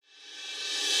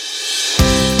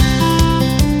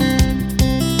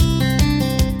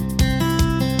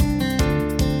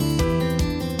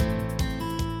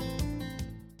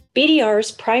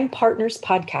BDR's Prime Partners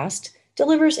podcast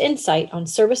delivers insight on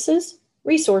services,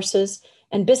 resources,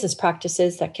 and business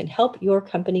practices that can help your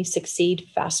company succeed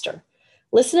faster.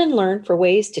 Listen and learn for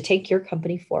ways to take your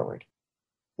company forward.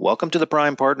 Welcome to the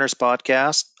Prime Partners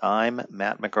podcast. I'm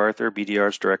Matt MacArthur,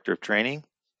 BDR's Director of Training.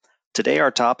 Today our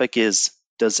topic is,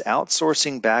 does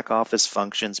outsourcing back office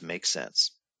functions make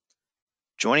sense?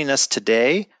 Joining us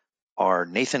today are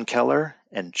Nathan Keller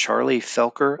and Charlie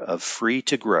Felker of Free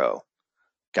to Grow.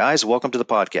 Guys, welcome to the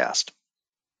podcast.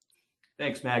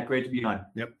 Thanks, Matt. Great to be on.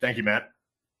 Yep. Thank you, Matt.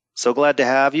 So glad to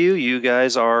have you. You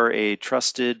guys are a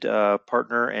trusted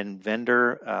partner and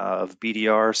vendor of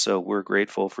BDR, so we're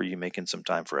grateful for you making some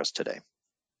time for us today.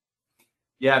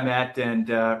 Yeah, Matt, and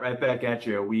right back at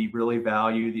you. We really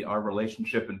value our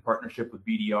relationship and partnership with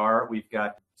BDR. We've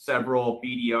got several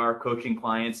BDR coaching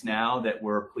clients now that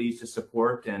we're pleased to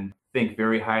support and think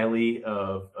very highly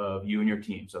of you and your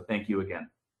team. So thank you again.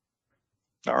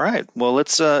 All right. Well,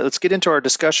 let's get into our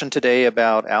discussion today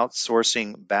about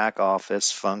outsourcing back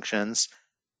office functions.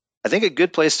 I think a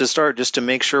good place to start, just to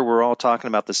make sure we're all talking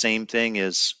about the same thing,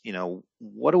 is,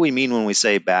 what do we mean when we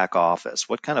say back office?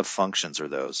 What kind of functions are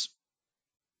those?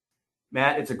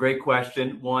 Matt, it's a great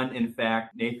question. One, in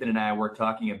fact, Nathan and I were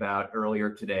talking about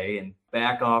earlier today, and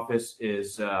back office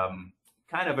is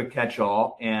kind of a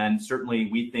catch-all, and certainly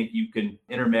we think you can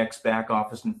intermix back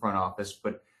office and front office,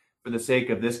 but for the sake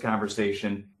of this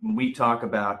conversation, when we talk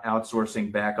about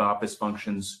outsourcing back office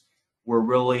functions, we're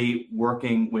really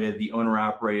working with the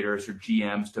owner-operators or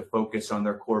GMs to focus on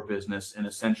their core business and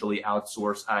essentially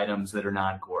outsource items that are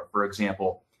non-core. For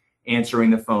example, answering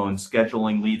the phone,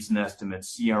 scheduling leads and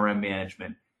estimates, CRM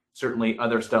management, certainly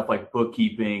other stuff like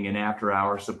bookkeeping and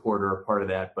after-hour support are a part of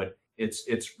that. But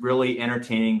it's really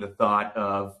entertaining the thought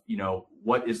of,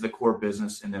 what is the core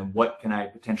business, and then what can I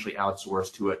potentially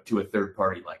outsource to a third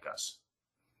party like us?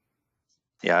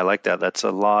 Yeah, I like that. That's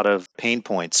a lot of pain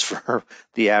points for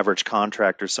the average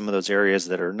contractor, some of those areas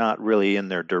that are not really in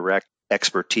their direct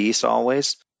expertise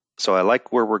always. So I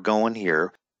like where we're going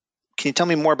here. Can you tell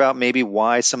me more about maybe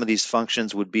why some of these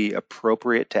functions would be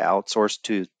appropriate to outsource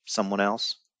to someone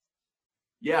else?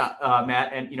 Yeah,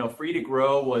 Matt, and Free to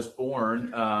Grow was born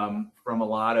from a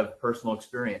lot of personal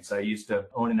experience. I used to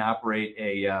own and operate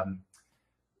a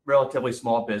relatively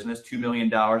small business, $2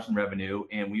 million in revenue,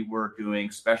 and we were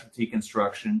doing specialty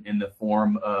construction in the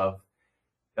form of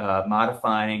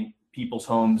modifying people's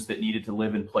homes that needed to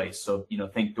live in place. So,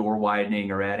 think door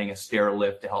widening or adding a stair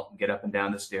lift to help them get up and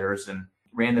down the stairs, and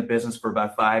ran the business for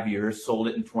about 5 years, sold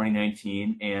it in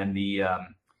 2019, and the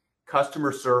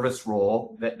customer service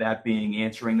role, that being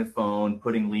answering the phone,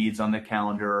 putting leads on the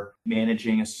calendar,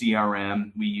 managing a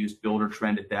CRM. We used Builder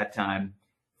Trend at that time.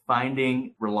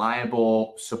 Finding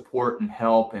reliable support and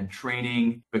help and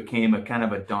training became a kind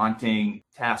of a daunting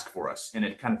task for us. And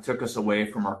it kind of took us away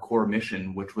from our core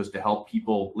mission, which was to help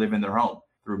people live in their home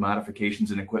through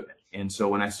modifications and equipment. And so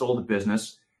when I sold the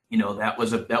business, that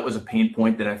was a pain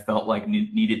point that I felt like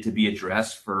needed to be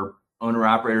addressed for owner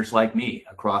operators like me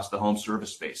across the home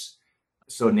service space.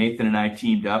 So Nathan and I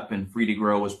teamed up, and Free to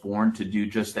Grow was born to do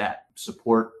just that,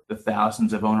 support the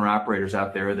thousands of owner operators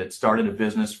out there that started a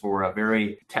business for a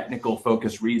very technical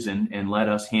focused reason and let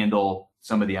us handle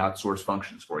some of the outsourced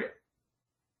functions for you.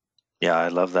 Yeah, I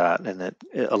love that. And it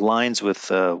aligns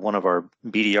with one of our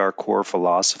BDR core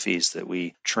philosophies that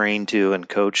we train to and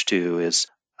coach to is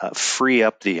free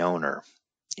up the owner.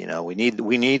 We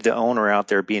need the owner out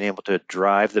there being able to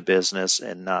drive the business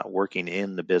and not working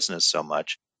in the business so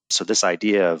much. So this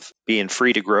idea of being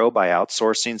free to grow by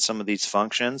outsourcing some of these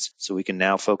functions, so we can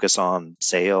now focus on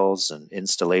sales and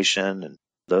installation and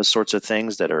those sorts of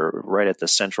things that are right at the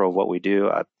center of what we do.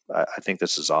 I think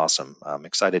this is awesome. I'm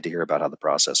excited to hear about how the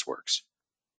process works.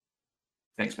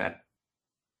 Thanks, Matt.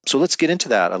 So let's get into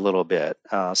that a little bit.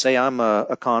 Say I'm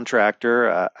a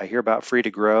contractor. I hear about Free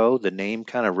to Grow. The name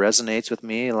kind of resonates with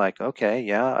me. Like, okay,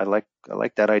 yeah, I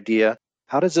like that idea.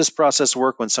 How does this process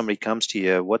work when somebody comes to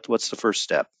you? What's the first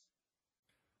step?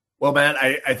 Well, Matt,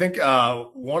 I think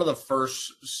one of the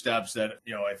first steps that,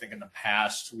 I think in the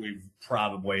past we've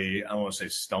probably, I don't want to say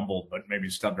stumbled, but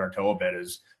maybe stubbed our toe a bit,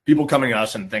 is people coming to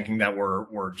us and thinking that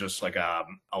we're just like a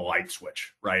light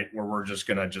switch, right? Where we're just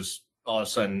going to just all of a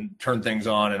sudden turn things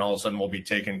on and all of a sudden we'll be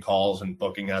taking calls and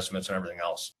booking estimates and everything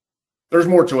else. There's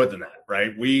more to it than that,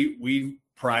 right? We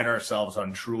pride ourselves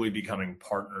on truly becoming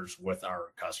partners with our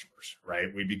customers,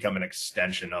 right? We become an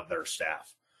extension of their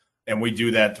staff. And we do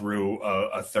that through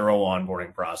a thorough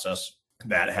onboarding process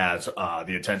that has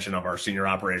the attention of our senior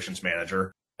operations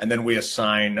manager. And then we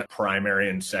assign primary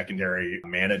and secondary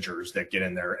managers that get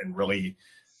in there and really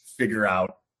figure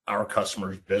out our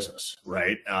customer's business,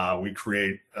 right? We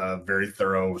create very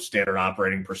thorough standard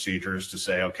operating procedures to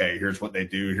say, okay, here's what they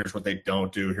do, here's what they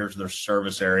don't do, here's their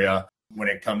service area. When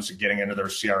it comes to getting into their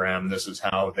CRM, this is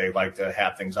how they like to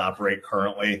have things operate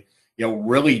currently.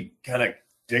 Really kind of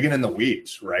digging in the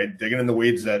weeds, right? Digging in the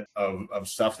weeds of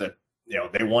stuff that,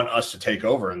 they want us to take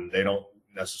over and they don't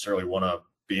necessarily want to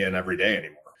be in every day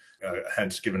anymore.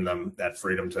 Hence giving them that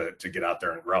freedom to get out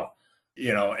there and grow.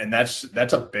 And that's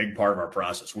a big part of our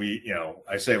process.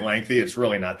 I say lengthy, it's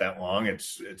really not that long.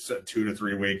 It's a 2 to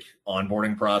 3 week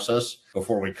onboarding process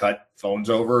before we cut phones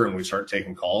over and we start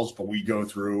taking calls. But we go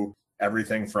through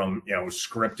everything from,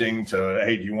 scripting to,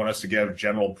 hey, do you want us to give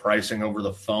general pricing over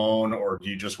the phone, or do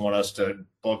you just want us to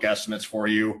book estimates for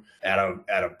you at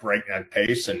a breakneck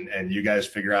pace and you guys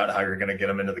figure out how you're going to get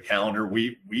them into the calendar?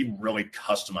 We really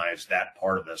customize that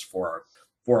part of this for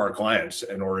our clients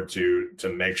in order to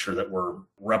make sure that we're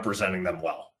representing them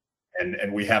well.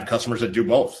 And we have customers that do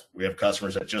both. We have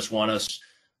customers that just want us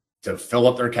to fill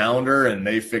up their calendar and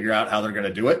they figure out how they're going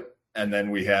to do it. And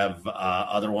then we have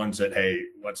other ones that, hey,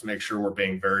 let's make sure we're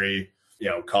being very,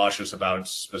 cautious about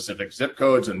specific zip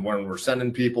codes and when we're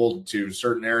sending people to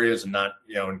certain areas and not,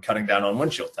 and cutting down on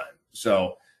windshield time.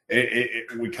 So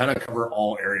we kind of cover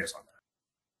all areas on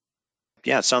that.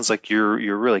 Yeah, it sounds like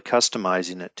you're really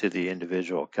customizing it to the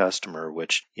individual customer,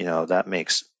 which, that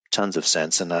makes tons of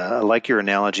sense. And I like your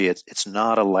analogy. It's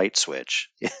not a light switch.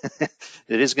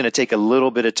 It is going to take a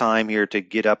little bit of time here to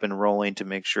get up and rolling to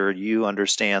make sure you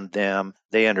understand them,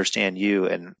 they understand you,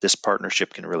 and this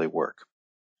partnership can really work.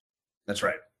 That's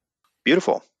right.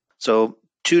 Beautiful. So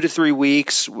 2 to 3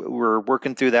 weeks, we're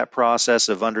working through that process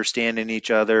of understanding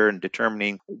each other and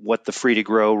determining what the free to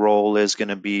grow role is going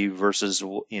to be versus,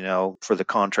 for the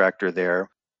contractor there.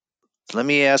 Let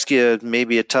me ask you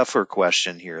maybe a tougher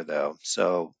question here, though.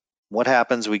 So what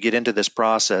happens, we get into this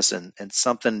process and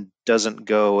something doesn't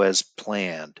go as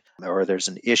planned, or there's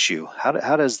an issue? How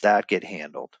does that get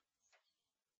handled?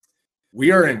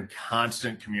 We are in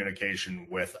constant communication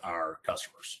with our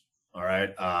customers. All right.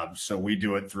 So we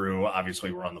do it through,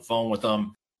 obviously, we're on the phone with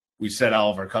them. We set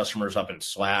all of our customers up in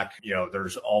Slack.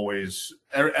 There's always,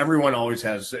 everyone always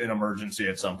has an emergency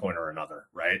at some point or another,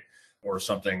 right? Or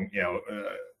something,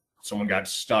 someone got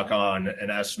stuck on an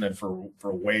estimate for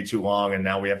way too long, and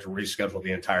now we have to reschedule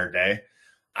the entire day.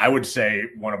 I would say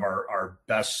one of our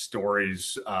best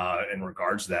stories in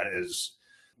regards to that is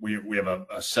we have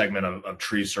a segment of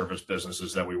tree service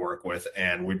businesses that we work with,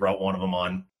 and we brought one of them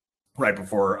on right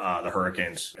before the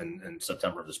hurricanes in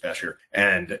September of this past year.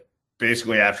 And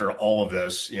basically after all of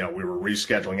this, we were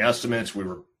rescheduling estimates, we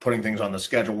were putting things on the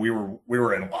schedule. We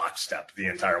were in lockstep the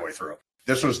entire way through.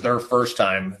 This was their first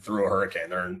time through a hurricane.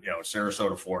 They're in,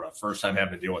 Sarasota, Florida, first time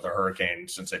having to deal with a hurricane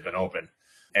since they've been open.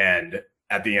 And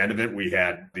at the end of it, we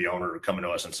had the owner coming to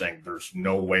us and saying, there's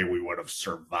no way we would have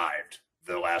survived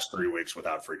the last 3 weeks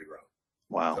without Free to Grow.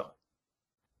 Wow. So,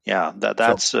 yeah,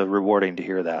 that's rewarding to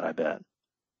hear that, I bet.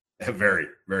 Very,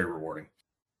 very rewarding.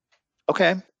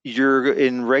 Okay. You're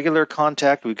in regular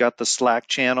contact. We've got the Slack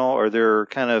channel. Are there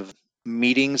kind of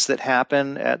meetings that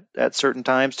happen at certain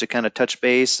times to kind of touch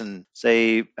base and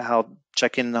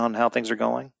check in on how things are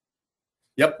going?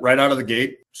 Yep, right out of the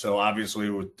gate. So obviously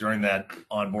during that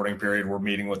onboarding period, we're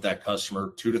meeting with that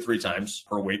customer 2 to 3 times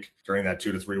per week during that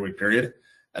 2 to 3 week period.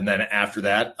 And then after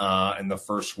that, in the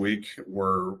first week,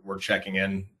 we're checking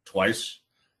in twice,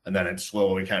 and then it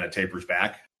slowly kind of tapers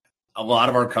back. A lot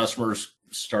of our customers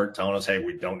start telling us, hey,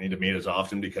 we don't need to meet as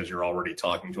often because you're already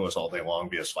talking to us all day long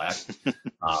via Slack.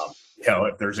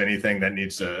 If there's anything that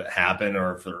needs to happen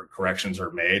or if there corrections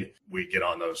are made, we get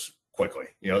on those quickly.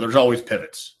 There's always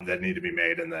pivots that need to be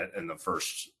made in the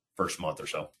first month or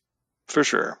so. For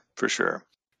sure.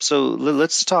 So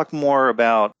let's talk more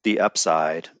about the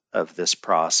upside of this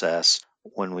process.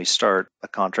 When a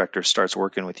contractor starts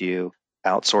working with you,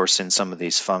 outsourcing some of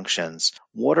these functions,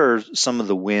 what are some of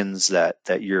the wins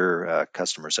that your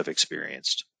customers have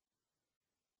experienced?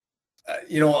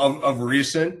 Of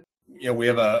recent, we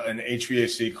have an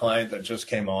HVAC client that just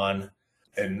came on,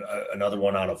 and another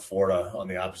one out of Florida on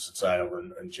the opposite side over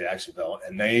in Jacksonville.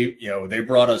 And they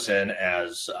brought us in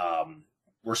as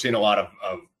we're seeing a lot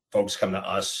of folks come to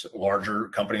us, larger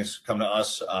companies come to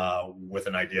us with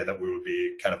an idea that we would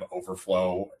be kind of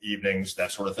overflow evenings,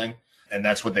 that sort of thing. And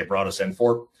that's what they brought us in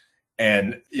for.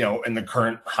 And, in the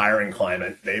current hiring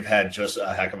climate, they've had just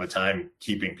a heck of a time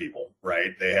keeping people,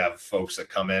 right? They have folks that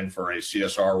come in for a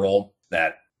CSR role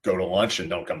that go to lunch and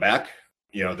don't come back.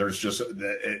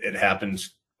 It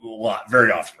happens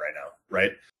very often right now,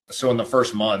 right? So in the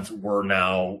first month, we're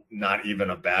now not even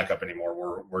a backup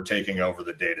anymore. We're taking over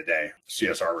the day-to-day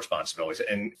CSR responsibilities,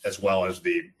 and as well as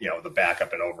the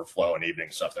backup and overflow and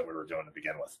evening stuff that we were doing to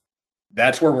begin with.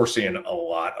 That's where we're seeing a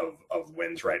lot of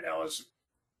wins right now. Is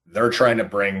they're trying to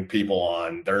bring people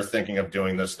on. They're thinking of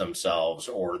doing this themselves,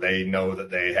 or they know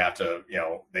that they have to,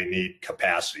 they need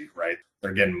capacity, right?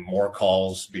 They're getting more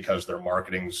calls because their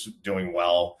marketing's doing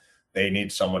well. They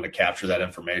need someone to capture that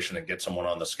information and get someone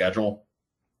on the schedule.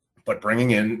 But bringing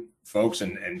in folks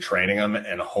and training them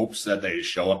in hopes that they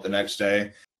show up the next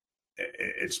day,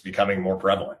 it's becoming more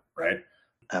prevalent, right?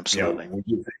 Absolutely.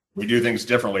 We do things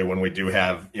differently when we do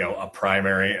have, a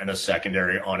primary and a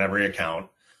secondary on every account.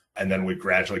 And then we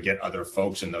gradually get other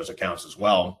folks in those accounts as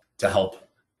well to help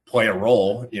play a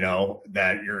role,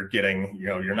 that you're getting,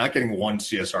 you're not getting one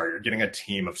CSR, you're getting a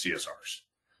team of CSRs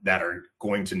that are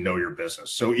going to know your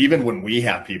business. So even when we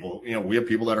have people, we have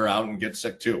people that are out and get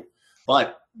sick too,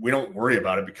 but we don't worry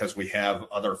about it because we have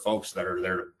other folks that are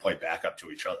there to play backup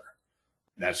to each other.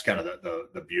 That's kind of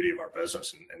the beauty of our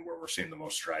business and where we're seeing the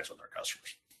most strides with our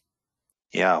customers.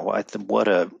 Yeah, well,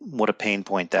 what a pain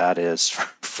point that is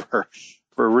for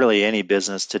really any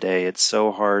business today. It's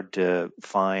so hard to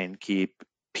keep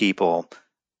people,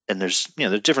 and there's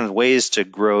different ways to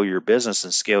grow your business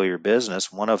and scale your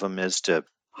business. One of them is to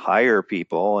hire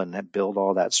people and build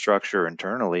all that structure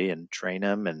internally and train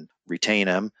them and retain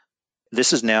them.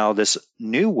 This is now this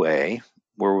new way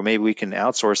where maybe we can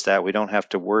outsource that. We don't have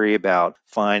to worry about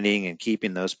finding and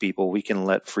keeping those people. We can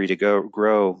let Free to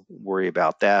Grow worry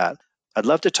about that. I'd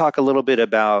love to talk a little bit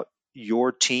about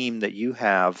your team that you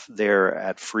have there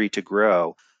at Free to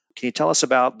Grow. Can you tell us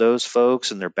about those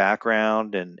folks and their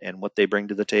background and what they bring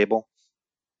to the table?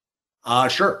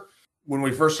 Sure. When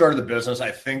we first started the business,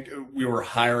 I think we were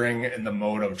hiring in the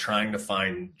mode of trying to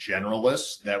find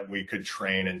generalists that we could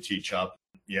train and teach up,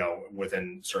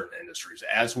 within certain industries.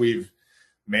 As we've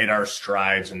made our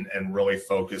strides and really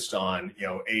focused on,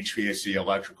 HVAC,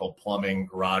 electrical, plumbing,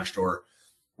 garage door,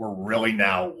 we're really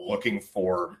now looking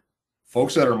for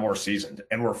folks that are more seasoned,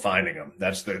 and we're finding them.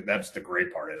 That's the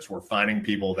great part is we're finding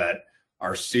people that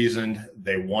are seasoned.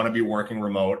 They want to be working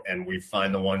remote, and we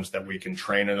find the ones that we can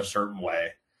train in a certain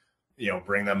way,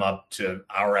 bring them up to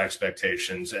our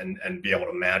expectations and be able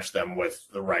to match them with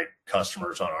the right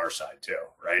customers on our side too.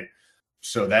 Right.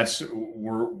 So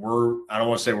we're I don't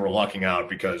want to say we're lucking out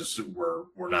because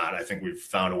we're not. I think we've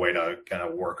found a way to kind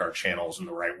of work our channels in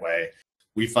the right way.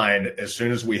 We find as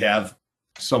soon as we have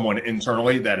someone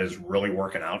internally that is really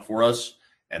working out for us,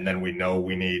 and then we know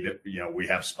we need, we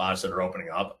have spots that are opening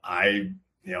up.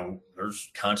 There's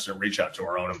constant reach out to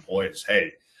our own employees.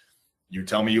 Hey, you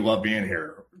tell me you love being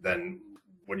here, then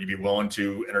would you be willing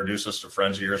to introduce us to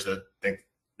friends of yours that think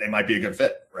they might be a good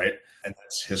fit, right? And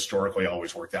that's historically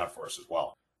always worked out for us as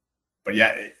well. But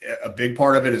yeah, a big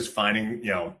part of it is finding,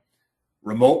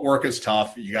 remote work is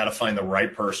tough. You got to find the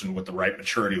right person with the right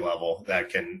maturity level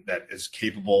that is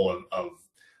capable of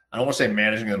I don't want to say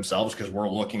managing themselves, because we're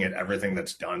looking at everything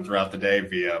that's done throughout the day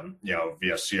via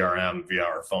CRM, via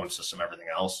our phone system, everything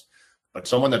else, but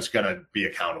someone that's going to be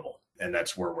accountable. And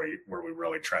that's where we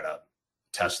really try to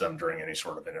test them during any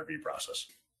sort of interview process.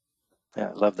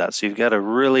 Yeah, I love that. So you've got a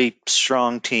really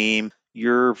strong team.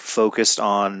 You're focused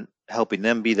on helping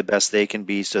them be the best they can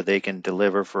be so they can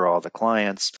deliver for all the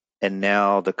clients. And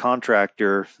now the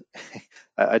contractor,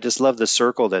 I just love the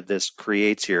circle that this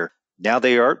creates here. Now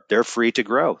they're free to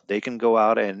grow. They can go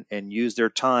out and use their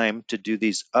time to do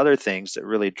these other things that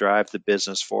really drive the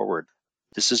business forward.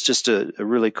 This is just a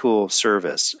really cool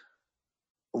service.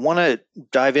 I want to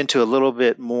dive into a little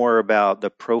bit more about the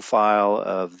profile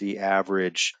of the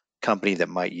average company that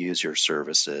might use your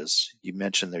services. You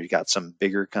mentioned that you got some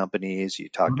bigger companies. You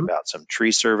talked about some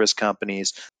tree service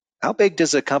companies. How big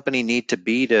does a company need to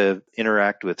be to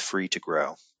interact with Free to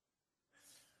Grow?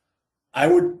 I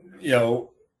would,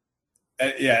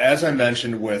 as I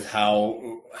mentioned with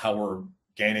how we're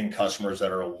gaining customers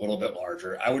that are a little bit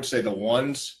larger, I would say the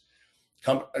ones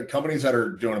companies that are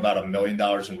doing about $1 million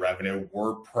in revenue,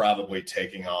 we're probably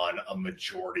taking on a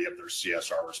majority of their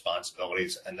CSR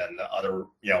responsibilities. And then the other,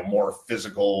 more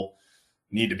physical,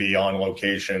 need to be on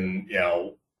location,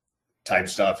 type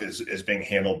stuff is being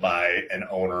handled by an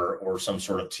owner or some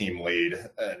sort of team lead.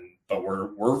 But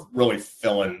we're really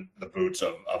filling the boots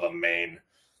of a main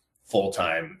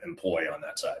full-time employee on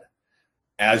that side.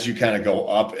 As you kind of go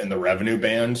up in the revenue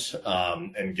bands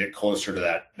and get closer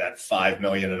to that 5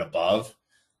 million and above,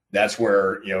 that's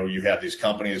where you have these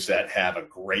companies that have a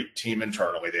great team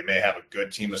internally. They may have a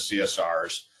good team of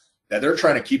CSRs that they're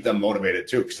trying to keep them motivated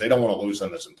too, because they don't want to lose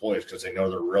them as employees, because they know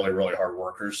they're really, really hard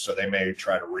workers. So they may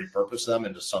try to repurpose them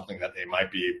into something that they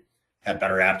might be have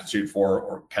better aptitude for,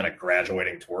 or kind of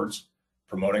graduating towards,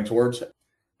 promoting towards.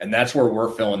 And that's where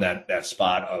we're filling that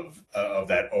spot of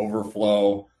that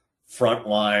overflow front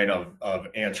line of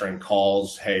answering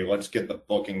calls. Hey, let's get the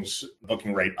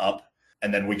booking rate up.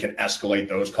 And then we can escalate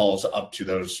those calls up to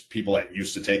those people that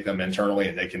used to take them internally,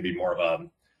 and they can be more of a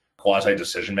quasi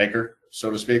decision maker,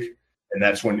 so to speak. And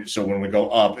that's when we go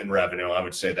up in revenue, I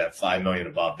would say that 5 million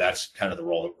above, that's kind of the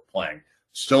role that we're playing.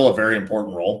 Still a very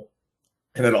important role.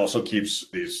 And it also keeps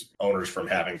these owners from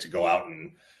having to go out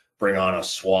and bring on a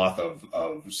swath of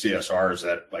CSRs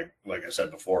that, like I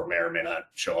said before, may or may not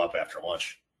show up after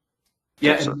lunch.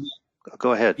 Yeah. So,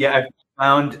 go ahead. Yeah, I've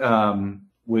found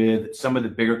with some of the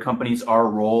bigger companies, our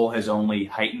role has only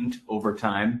heightened over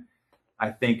time. I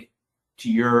think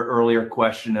to your earlier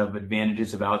question of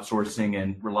advantages of outsourcing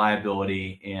and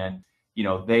reliability, and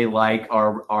they like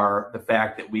the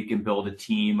fact that we can build a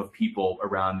team of people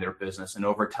around their business, and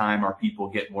over time our people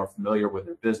get more familiar with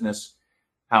their business,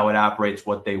 how it operates,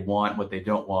 what they want, what they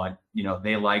don't want.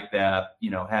 They like that,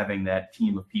 having that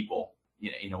team of people.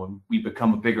 When we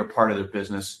become a bigger part of their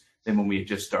business than when we had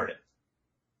just started.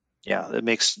 Yeah, it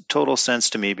makes total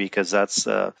sense to me, because that's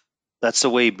the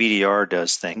way BDR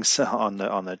does things on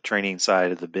the training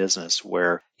side of the business,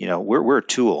 where we're a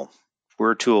tool.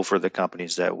 We're a tool for the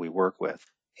companies that we work with,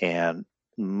 and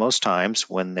most times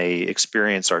when they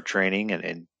experience our training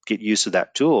and get used to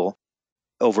that tool,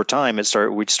 over time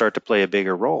we start to play a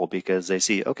bigger role, because they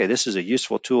see, okay, this is a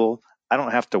useful tool. I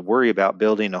don't have to worry about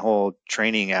building a whole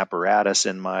training apparatus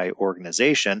in my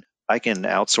organization. I can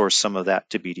outsource some of that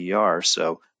to BDR.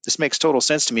 So this makes total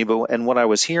sense to me. And what I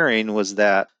was hearing was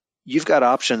that you've got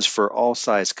options for all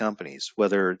size companies,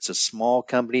 whether it's a small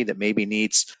company that maybe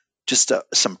needs just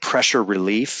some pressure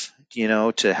relief,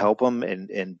 to help them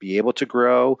and be able to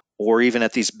grow, or even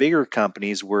at these bigger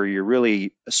companies where you're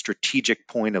really a strategic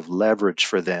point of leverage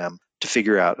for them to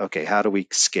figure out, okay, how do we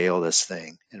scale this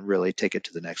thing and really take it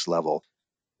to the next level?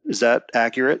 Is that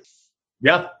accurate?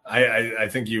 Yeah, I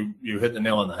think you hit the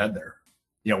nail on the head there.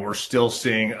 We're still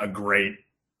seeing a great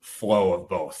flow of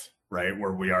both, right?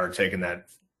 Where we are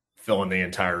filling the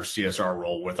entire CSR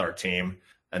role with our team.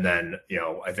 And then,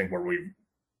 I think where we,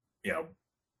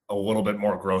 a little bit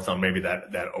more growth on maybe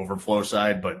that overflow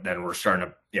side, but then we're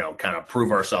starting to, kind of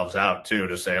prove ourselves out too,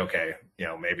 to say, okay,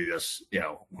 maybe this,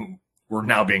 we're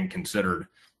now being considered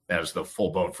as the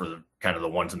full boat for the kind of the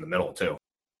ones in the middle too.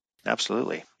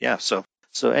 Absolutely. Yeah. So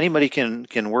anybody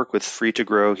can work with Free to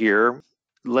Grow here.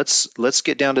 Let's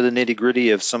get down to the nitty gritty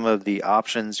of some of the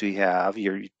options we have.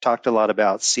 You talked a lot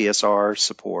about CSR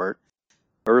support.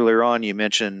 Earlier on, you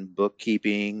mentioned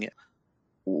bookkeeping.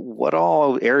 What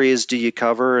all areas do you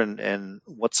cover, and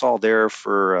what's all there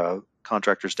for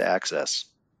contractors to access?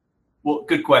 Well,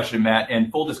 good question, Matt.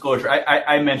 And full disclosure,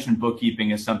 I mentioned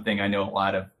bookkeeping as something I know a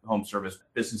lot of home service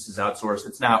businesses outsource.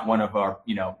 It's not one of our,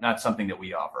 not something that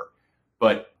we offer.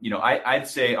 But, I'd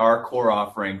say our core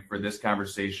offering for this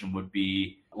conversation would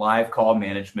be live call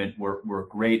management. We're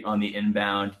great on the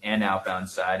inbound and outbound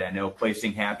side. I know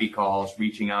placing happy calls,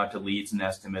 reaching out to leads and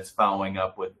estimates, following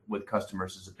up with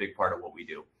customers is a big part of what we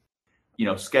do.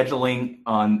 Scheduling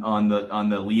on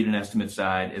the lead and estimate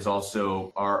side is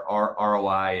also our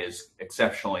ROI is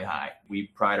exceptionally high. We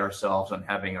pride ourselves on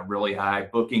having a really high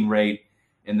booking rate.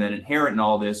 And then inherent in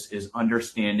all this is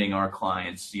understanding our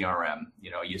clients' CRM.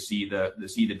 You see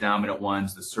the dominant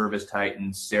ones, the Service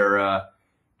Titans, Sarah,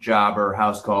 Jobber,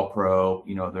 House Call Pro.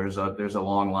 There's a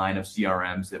long line of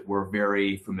CRMs that we're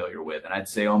very familiar with. And I'd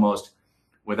say almost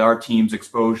with our team's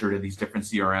exposure to these different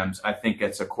CRMs, I think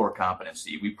it's a core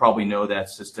competency. We probably know that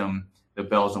system, the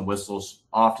bells and whistles,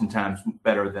 oftentimes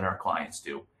better than our clients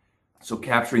do. So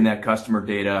capturing that customer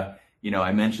data,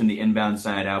 I mentioned the inbound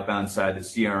side, outbound side, the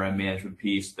CRM management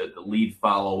piece, the lead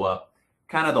follow-up,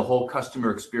 kind of the whole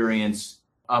customer experience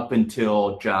up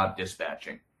until job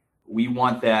dispatching. We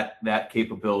want that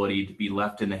capability to be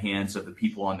left in the hands of the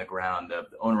people on the ground, the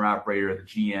owner-operator, the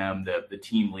GM, the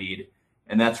team lead.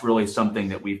 And that's really something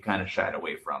that we've kind of shied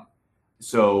away from.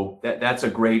 So that's a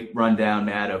great rundown,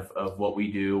 Matt, of what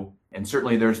we do. And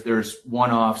certainly there's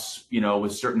one-offs,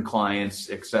 with certain clients,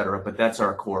 et cetera, but that's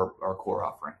our core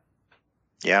offering.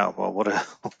 Yeah, well,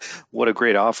 what a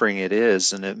great offering it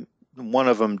is. And one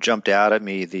of them jumped out at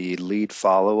me, the lead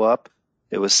follow-up.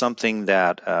 It was something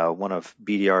that one of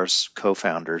BDR's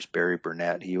co-founders, Barry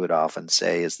Burnett, he would often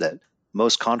say is that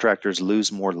most contractors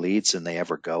lose more leads than they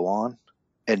ever go on.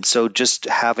 And so just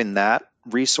having that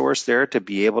resource there to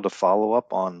be able to follow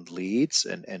up on leads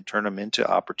and turn them into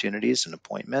opportunities and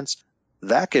appointments,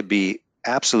 that could be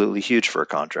absolutely huge for a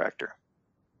contractor.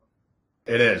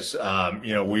 It is.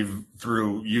 We've,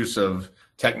 through use of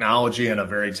technology and a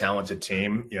very talented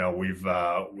team, we've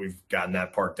gotten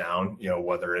that part down,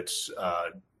 whether it's,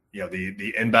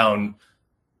 the inbound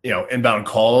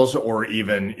calls, or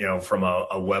even, from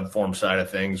a web form side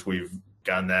of things, we've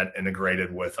gotten that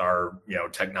integrated with our,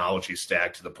 technology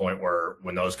stack to the point where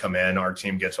when those come in, our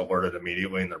team gets alerted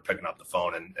immediately and they're picking up the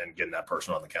phone and getting that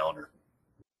person on the calendar.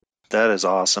 That is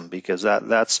awesome, because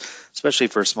that's especially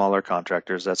for smaller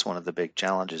contractors, that's one of the big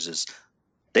challenges is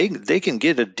they can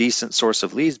get a decent source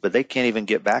of leads, but they can't even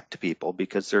get back to people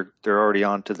because they're already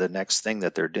on to the next thing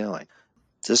that they're doing.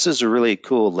 This is a really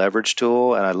cool leverage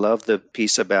tool, and I love the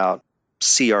piece about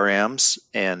CRMs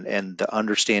and the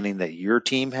understanding that your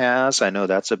team has. I know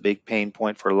that's a big pain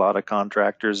point for a lot of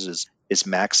contractors is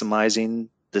maximizing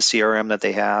the CRM that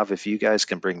they have. If you guys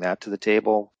can bring that to the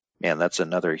table, man, that's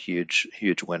another huge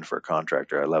win for a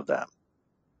contractor. I love that.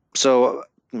 So,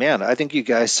 man, I think you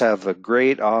guys have a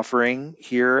great offering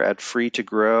here at Free to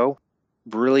Grow.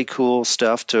 Really cool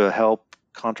stuff to help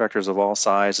contractors of all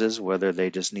sizes, whether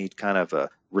they just need kind of a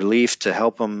relief to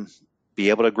help them be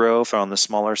able to grow from the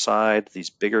smaller side. These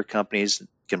bigger companies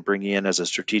can bring you in as a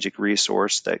strategic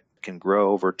resource that can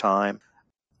grow over time.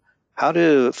 How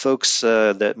do folks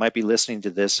that might be listening to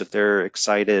this, if they're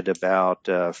excited about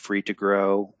Free to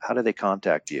Grow, how do they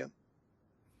contact you?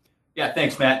 Yeah,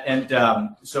 thanks, Matt. And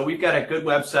so we've got a good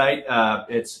website.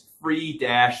 It's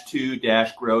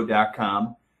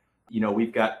free-to-grow.com.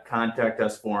 We've got contact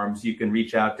us forms. You can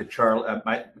reach out to Charlie.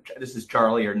 This is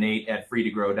Charlie or Nate at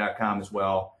free-to-grow.com as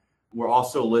well. We're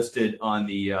also listed on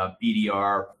the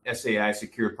BDR SAI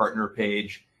Secure Partner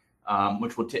page,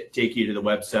 which will take you to the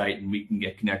website, and we can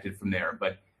get connected from there.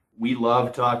 But we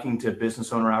love talking to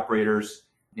business owner operators.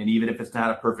 And even if it's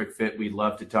not a perfect fit, we'd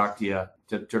love to talk to you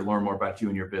to learn more about you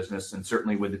and your business. And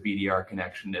certainly with the BDR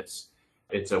connection, it's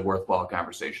a worthwhile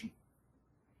conversation.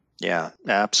 Yeah,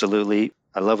 absolutely.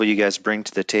 I love what you guys bring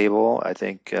to the table. I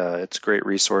think it's a great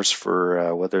resource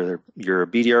for whether you're a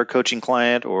BDR coaching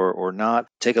client or not.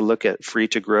 Take a look at Free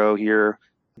to Grow here,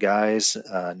 guys.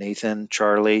 Nathan,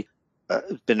 Charlie,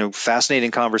 it's been a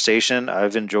fascinating conversation.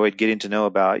 I've enjoyed getting to know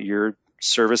about your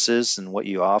services and what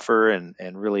you offer,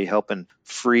 and really helping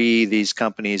free these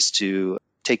companies to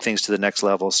take things to the next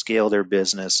level, scale their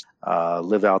business,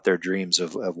 live out their dreams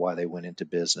of why they went into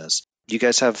business. Do you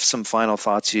guys have some final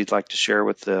thoughts you'd like to share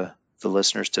with the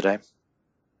listeners today?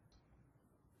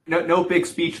 No big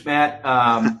speech, Matt.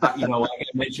 Like I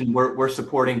mentioned, we're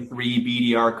supporting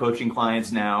 3 BDR coaching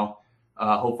clients now.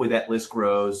 Hopefully that list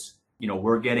grows.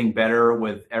 We're getting better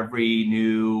with every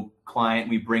new client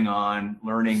we bring on,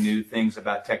 learning new things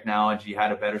about technology, how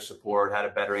to better support, how to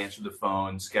better answer the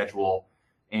phone, schedule.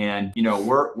 And,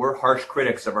 we're harsh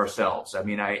critics of ourselves. I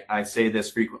mean, I say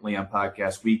this frequently on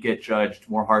podcasts. We get judged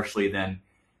more harshly than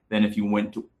if you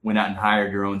went out and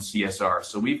hired your own CSR.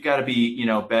 So we've got to be,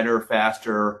 better,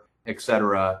 faster, et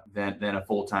cetera, than a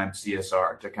full-time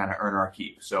CSR to kind of earn our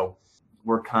keep. So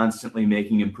we're constantly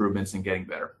making improvements and getting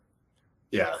better.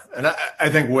 Yeah. And I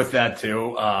think with that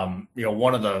too,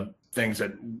 one of the things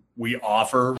that we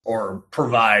offer or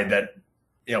provide that,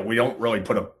 we don't really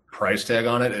put a price tag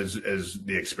on it is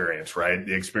the experience, right?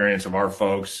 The experience of our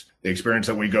folks, the experience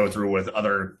that we go through with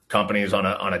other companies on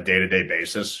a day-to-day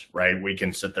basis, right? We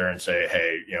can sit there and say,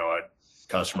 hey, a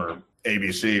customer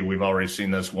ABC, we've already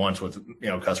seen this once with,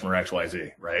 customer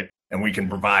XYZ, right? And we can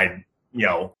provide,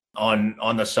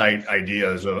 on the site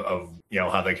ideas of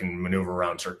how they can maneuver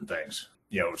around certain things.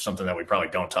 Something that we probably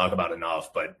don't talk about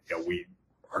enough, but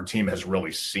our team has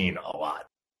really seen a lot.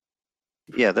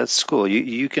 Yeah, that's cool.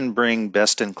 You can bring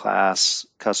best in class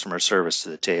customer service to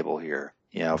the table here,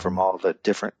 from all the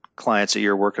different clients that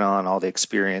you're working on, all the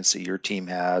experience that your team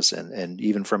has, and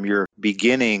even from your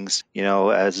beginnings,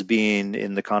 as being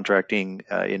in the contracting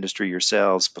industry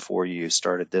yourselves before you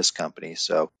started this company.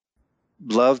 So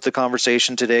love the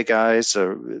conversation today, guys.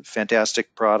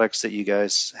 Fantastic products that you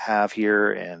guys have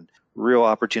here, and real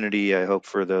opportunity, I hope,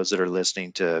 for those that are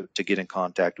listening to get in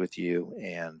contact with you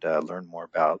and learn more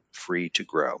about Free to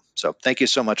Grow. So thank you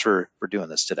so much for doing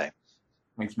this today.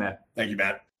 Thanks, Matt. Thank you,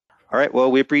 Matt. All right. Well,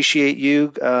 we appreciate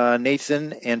you,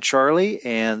 Nathan and Charlie,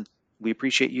 and we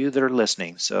appreciate you that are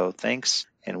listening. So thanks,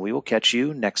 and we will catch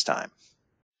you next time.